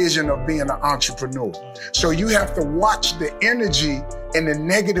the vision of being an entrepreneur. So you have to watch the energy and the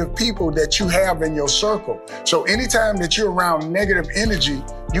negative people that you have in your circle. So anytime that you're around negative energy,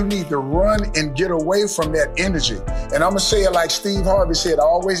 you need to run and get away from that energy. And I'm gonna say it like Steve Harvey said, I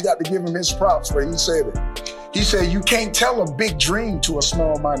always got to give him his props where he said it. He said, you can't tell a big dream to a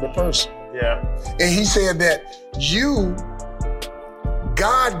small-minded person. Yeah. And he said that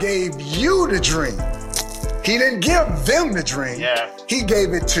God gave you the dream. He didn't give them the dream. Yeah. He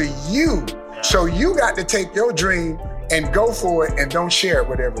gave it to you. Yeah. So you got to take your dream and go for it and don't share it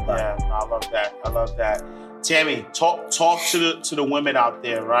with everybody. Yeah, I love that. Tammy, talk to the women out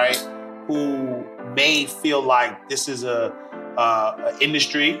there, right, who may feel like this is a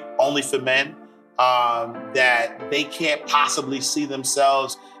industry only for men, that they can't possibly see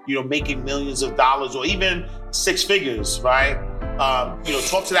themselves, making millions of dollars or even six figures, right?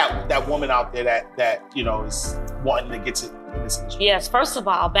 Talk to that woman out there that is wanting to get to this industry. Yes, first of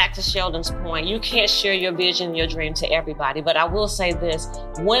all, back to Sheldon's point, you can't share your vision, your dream to everybody. But I will say this,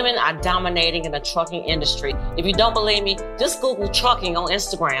 women are dominating in the trucking industry. If you don't believe me, just Google trucking on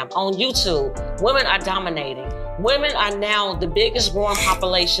Instagram, on YouTube. Women are dominating. Women are now the biggest growing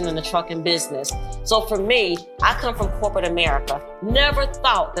population in the trucking business. So for me, I come from corporate America. Never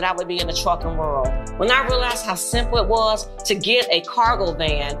thought that I would be in the trucking world. When I realized how simple it was to get a cargo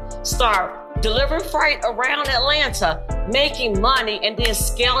van, start delivering freight around Atlanta, making money, and then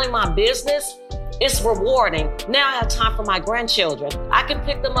scaling my business, it's rewarding. Now I have time for my grandchildren. I can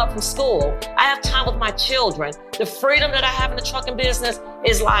pick them up from school. I have time with my children. The freedom that I have in the trucking business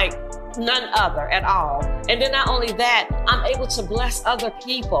is like none other at all. And then not only that, I'm able to bless other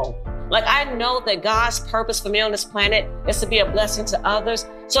people. Like, I know that God's purpose for me on this planet is to be a blessing to others.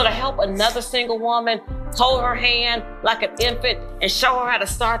 So to help another single woman hold her hand like an infant and show her how to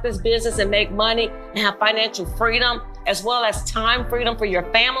start this business and make money and have financial freedom, as well as time freedom for your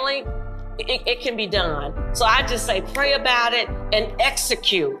family, it can be done. So I just say, pray about it and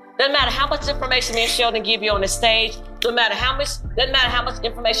execute. Doesn't matter how much information me and Sheldon give you on this stage. Doesn't matter how much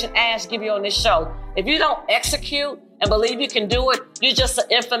information Ash give you on this show. If you don't execute and believe you can do it, you're just an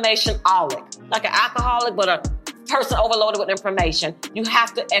information-aholic, like an alcoholic, but a person overloaded with information. You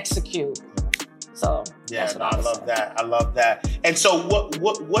have to execute. So yeah, I love that. And so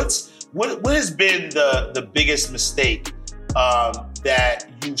what has been the biggest mistake that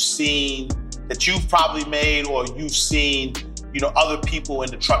you've seen, that you've probably made, or you've seen other people in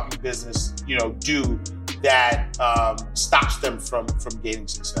the trucking business do that stops them from gaining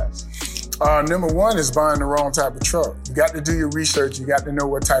success? Number one is buying the wrong type of truck. You got to do your research. You got to know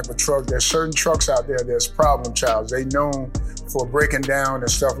what type of truck. There's certain trucks out there that's problem child. They known for breaking down and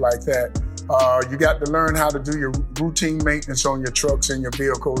stuff like that. You got to learn how to do your routine maintenance on your trucks and your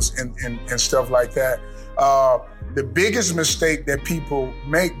vehicles and stuff like that. The biggest mistake that people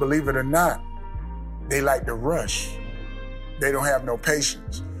make, believe it or not, they like to rush. They don't have no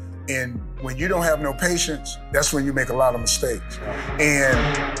patience. And when you don't have no patience, that's when you make a lot of mistakes.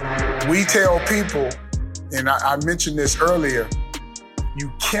 And we tell people, and I mentioned this earlier,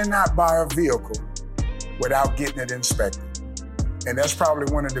 you cannot buy a vehicle without getting it inspected. And that's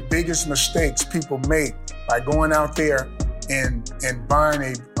probably one of the biggest mistakes people make by going out there in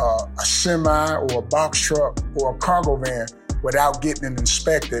buying a semi or a box truck or a cargo van without getting it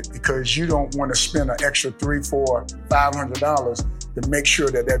inspected, because you don't want to spend an extra $300, $400, $500 to make sure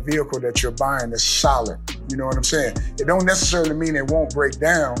that that vehicle that you're buying is solid. You know what I'm saying? It don't necessarily mean it won't break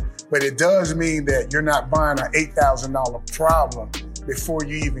down, but it does mean that you're not buying an $8,000 problem before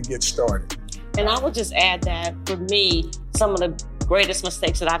you even get started. And I would just add that for me, some of the greatest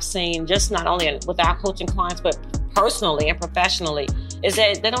mistakes that I've seen, just not only with our coaching clients, but personally and professionally, is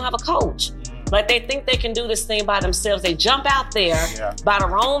that they don't have a coach. Like, they think they can do this thing by themselves. They jump out there, buy the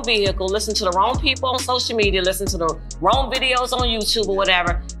wrong vehicle, listen to the wrong people on social media, listen to the wrong videos on YouTube or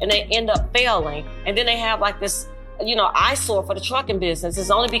whatever, and they end up failing. And then they have like this, eyesore for the trucking business.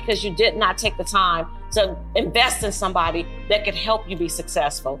 It's only because you did not take the time to invest in somebody that could help you be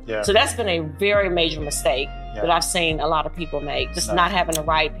successful. Yeah. So that's been a very major mistake that I've seen a lot of people make, just not having the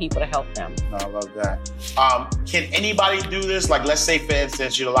right people to help them. No, I love that. Can anybody do this? Like, let's say, for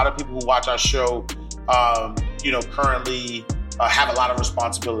instance, a lot of people who watch our show, currently have a lot of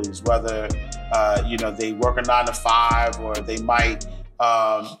responsibilities, whether, they work a 9 to 5, or they might,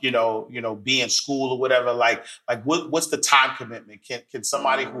 be in school or whatever. Like what's the time commitment? Can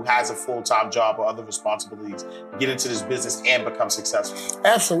somebody who has a full-time job or other responsibilities get into this business and become successful?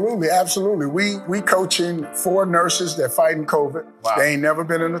 Absolutely, absolutely. We coaching 4 nurses that fighting COVID. Wow. They ain't never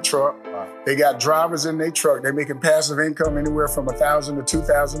been in a truck. Wow. They got drivers in their truck. They're making passive income anywhere from $1,000 to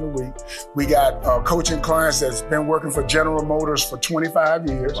 $2,000 a week. We got coaching clients that's been working for General Motors for 25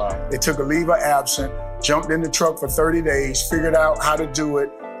 years. Wow. They took a leave of absence, jumped in the truck for 30 days, figured out how to do it,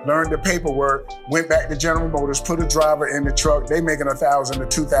 learned the paperwork, went back to General Motors, put a driver in the truck. They making $1,000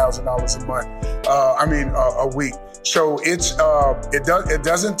 to $2,000 a month, a week. So it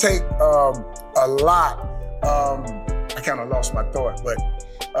doesn't take a lot. I kind of lost my thought, but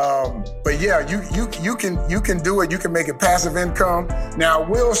yeah, you can do it. You can make it passive income. Now, I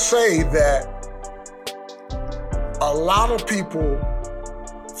will say that a lot of people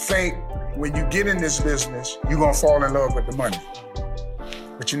think when you get in this business, you're gonna fall in love with the money.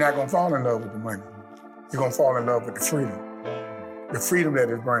 But you're not gonna fall in love with the money. You're gonna fall in love with the freedom that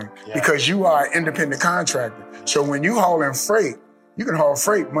it brings. Yeah. Because you are an independent contractor. So when you haul in freight, you can haul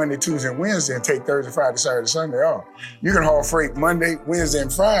freight Monday, Tuesday, and Wednesday and take Thursday, Friday, Saturday, Sunday off. You can haul freight Monday, Wednesday,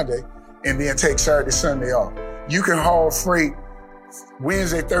 and Friday and then take Saturday, Sunday off. You can haul freight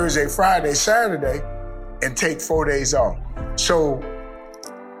Wednesday, Thursday, Friday, Saturday, and take 4 days off. So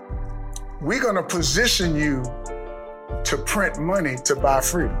we're gonna position you to print money to buy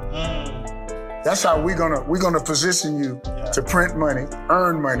freedom. That's how we're gonna position you to print money,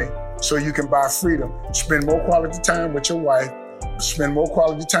 earn money, so you can buy freedom. Spend more quality time with your wife, spend more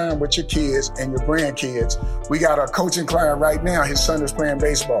quality time with your kids and your grandkids. We got a coaching client right now, his son is playing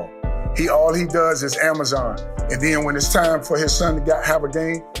baseball. All he does is Amazon. And then when it's time for his son to have a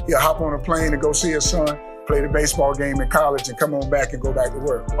game, he'll hop on a plane and go see his son, play the baseball game in college, and come on back and go back to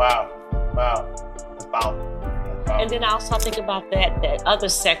work. Wow. And then I also think about that other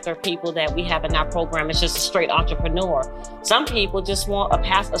sector of people that we have in our program is just a straight entrepreneur. Some people just want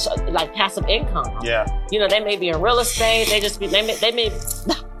passive income. Yeah. They may be in real estate. They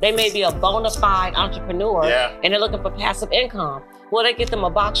may be a bona fide entrepreneur. Yeah. And they're looking for passive income. Well, they get them a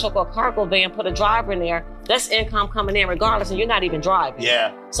box truck or a cargo van, put a driver in there. That's income coming in regardless, and you're not even driving.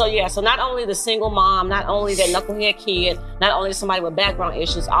 Yeah. So not only the single mom, not only that knucklehead kid, not only somebody with background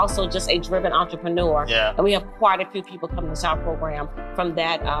issues, also just a driven entrepreneur. Yeah. And we have quite a few people coming to our program from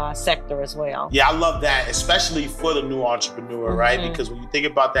that sector as well. Yeah, I love that, especially for the new entrepreneur, right? Because when you think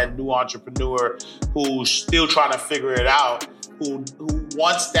about that new entrepreneur who's still trying to figure it out, who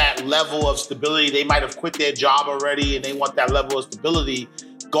wants that level of stability. They might have quit their job already and they want that level of stability.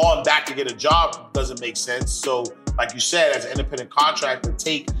 Going back to get a job doesn't make sense. So like you said, as an independent contractor,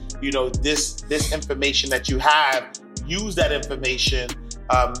 take, this information that you have, use that information,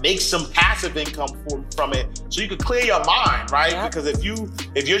 make some passive income from it so you can clear your mind, right? Yep. Because if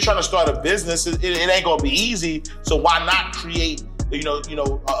you're trying to start a business, it ain't gonna be easy. So why not create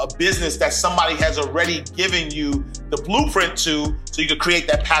a business that somebody has already given you the blueprint to, so you could create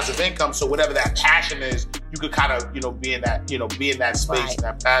that passive income. So whatever that passion is, you could kind of, be in that space, right. And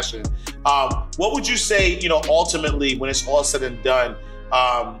that passion. What would you say, ultimately when it's all said and done,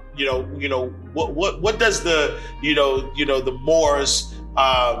 what does the Moores,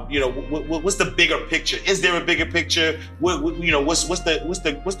 what's the bigger picture? Is there a bigger picture? What's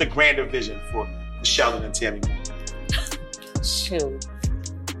the grander vision for Sheldon and Tammy Moore? Shoot.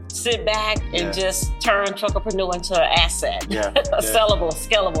 Sit back and just turn Truckerpreneur into an asset, a sellable,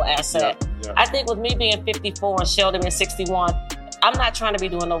 scalable asset. Yeah. I think with me being 54 and Sheldon being 61, I'm not trying to be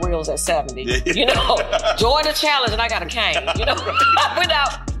doing no reels at 70. You know, join the challenge and I got a cane. You know,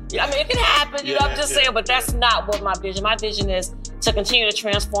 I mean, it can happen. You know, I'm just saying, but that's not what my vision. My vision is to continue to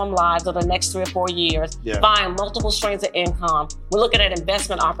transform lives over the next 3 or 4 years, find multiple streams of income. We're looking at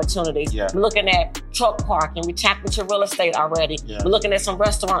investment opportunities. We're looking at truck parking. We tapped into real estate already. We're looking at some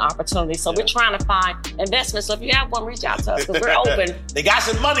restaurant opportunities. So we're trying to find investments. So if you have one, reach out to us because we're open. They got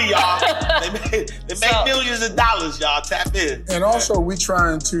some money, y'all. they make millions of dollars, y'all. Tap in. And also, we're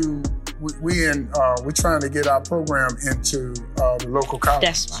trying to get our program into the local college.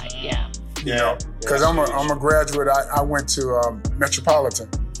 That's right, You know, because I'm a graduate. I went to Metropolitan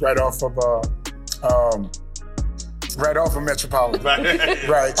right off of Metropolitan.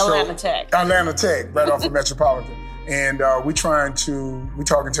 Right. Atlanta Tech, right off of Metropolitan. And we're talking to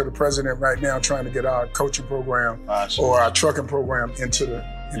the president right now, trying to get our coaching program or our trucking program into the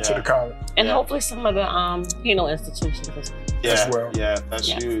college. And hopefully some of the penal institutions as well. Yeah, that's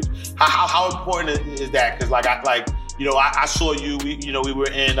huge. How important is that? Because I saw you. We were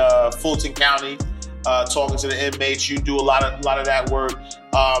in Fulton County talking to the inmates. You do a lot of that work.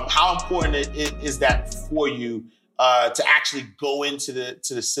 How important is that for you to actually go into the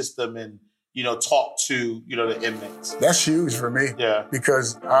system and talk to the inmates? That's huge for me. Yeah.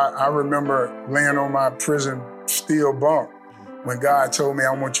 Because I remember laying on my prison steel bunk when God told me,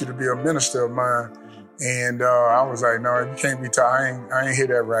 I want you to be a minister of mine. And I was like, no, you can't be tired. I ain't hear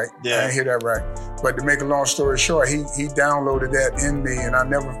that right. I ain't hear that right. But to make a long story short, he downloaded that in me, and I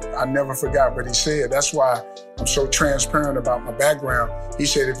never forgot what he said. That's why I'm so transparent about my background. He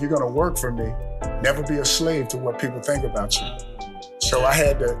said, if you're gonna work for me, never be a slave to what people think about you. So I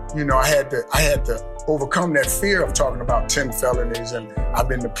had to overcome that fear of talking about 10 felonies and I've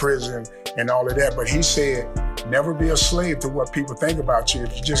been to prison and all of that. But he said, never be a slave to what people think about you.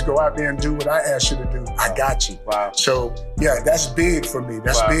 If you just go out there and do what I asked you to do, I got you. Wow. So that's big for me.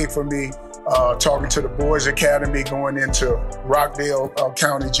 That's big for me. Talking to the Boys Academy, going into Rockdale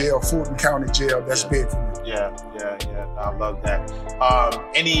County Jail, Fulton County Jail, that's big for me. Yeah. I love that.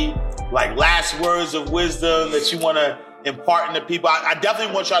 Any last words of wisdom that you want to impart into people? I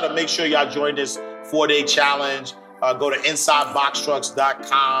definitely want y'all to make sure y'all join this 4-day challenge. Go to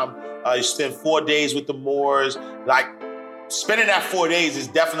InsideBoxTrucks.com. You spend 4 days with the Moors. Spending that 4 days is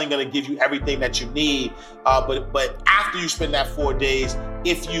definitely going to give you everything that you need. But after you spend that 4 days,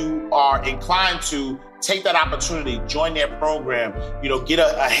 if you are inclined to take that opportunity, join their program, get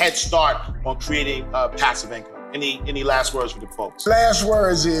a head start on creating passive income. Any last words for the folks? Last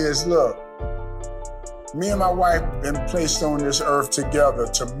words is, look, me and my wife been placed on this earth together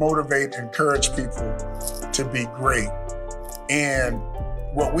to motivate, encourage people to be great. And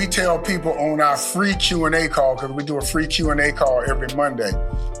what we tell people on our free Q&A call, because we do a free Q&A call every Monday,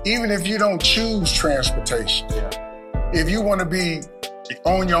 even if you don't choose transportation, if you want to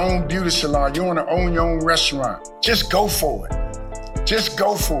own your own beauty salon, you want to own your own restaurant, just go for it. Just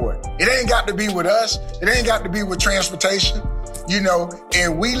go for it. It ain't got to be with us. It ain't got to be with transportation,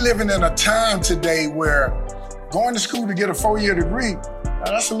 and we living in a time today where going to school to get a 4-year degree,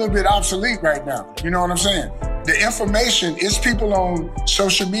 that's a little bit obsolete right now. You know what I'm saying? The information is people on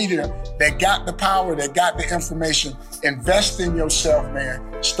social media that got the power, that got the information. Invest in yourself, man.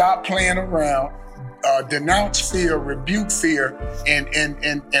 Stop playing around. Denounce fear, rebuke fear,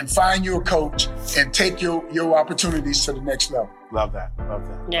 and find you a coach and take your opportunities to the next level. Love that.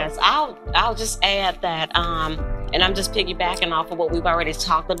 Yes, I'll just add that, and I'm just piggybacking off of what we've already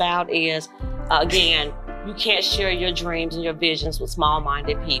talked about is, again, you can't share your dreams and your visions with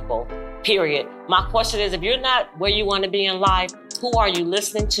small-minded people, period. My question is, if you're not where you want to be in life, who are you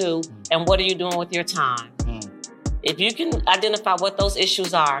listening to and what are you doing with your time? If you can identify what those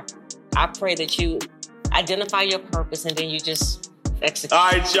issues are, I pray that you identify your purpose and then you just execute. All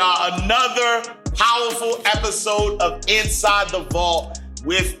right, y'all. Another powerful episode of Inside the Vault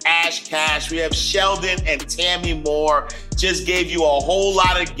with Ash Cash. We have Sheldon and Tammy Moore. Just gave you a whole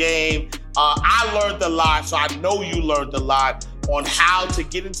lot of game. I learned a lot, so I know you learned a lot on how to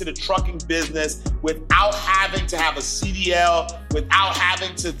get into the trucking business without having to have a CDL, without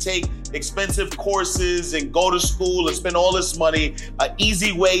having to take expensive courses and go to school and spend all this money. An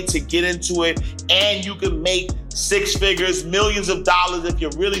easy way to get into it, and you can make 6 figures, millions of dollars if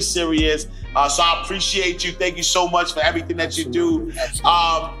you're really serious. So I appreciate you. Thank you so much for everything that you do.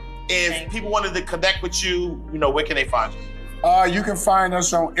 If people wanted to connect with you, where can they find you? You can find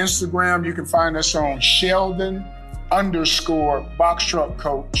us on Instagram. You can find us on Sheldon_Box Truck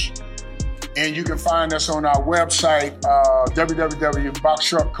Coach. And you can find us on our website,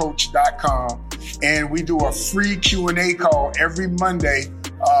 www.boxtruckcoach.com. And we do a free Q&A call every Monday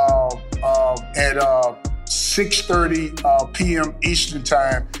at 6:30 p.m. Eastern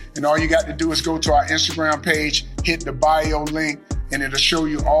time. And all you got to do is go to our Instagram page, hit the bio link, and it'll show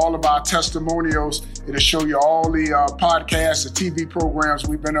you all of our testimonials. It'll show you all the podcasts, the TV programs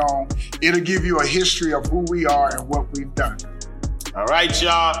we've been on. It'll give you a history of who we are and what we've done. All right,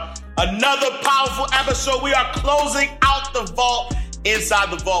 y'all. Another powerful episode. We are closing out the vault, Inside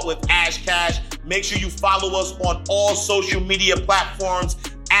the Vault with Ash Cash. Make sure you follow us on all social media platforms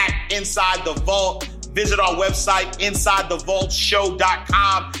at Inside the Vault. Visit our website,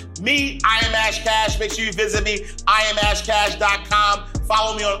 InsideTheVaultShow.com. Me, I am Ash Cash. Make sure you visit me, IamAshCash.com.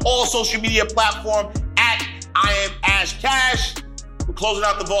 Follow me on all social media platforms at I am Ash Cash. We're closing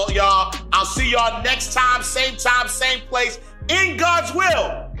out the vault, y'all. I'll see y'all next time, same place, in God's will.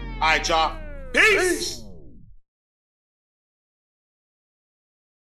 All right, y'all. Peace.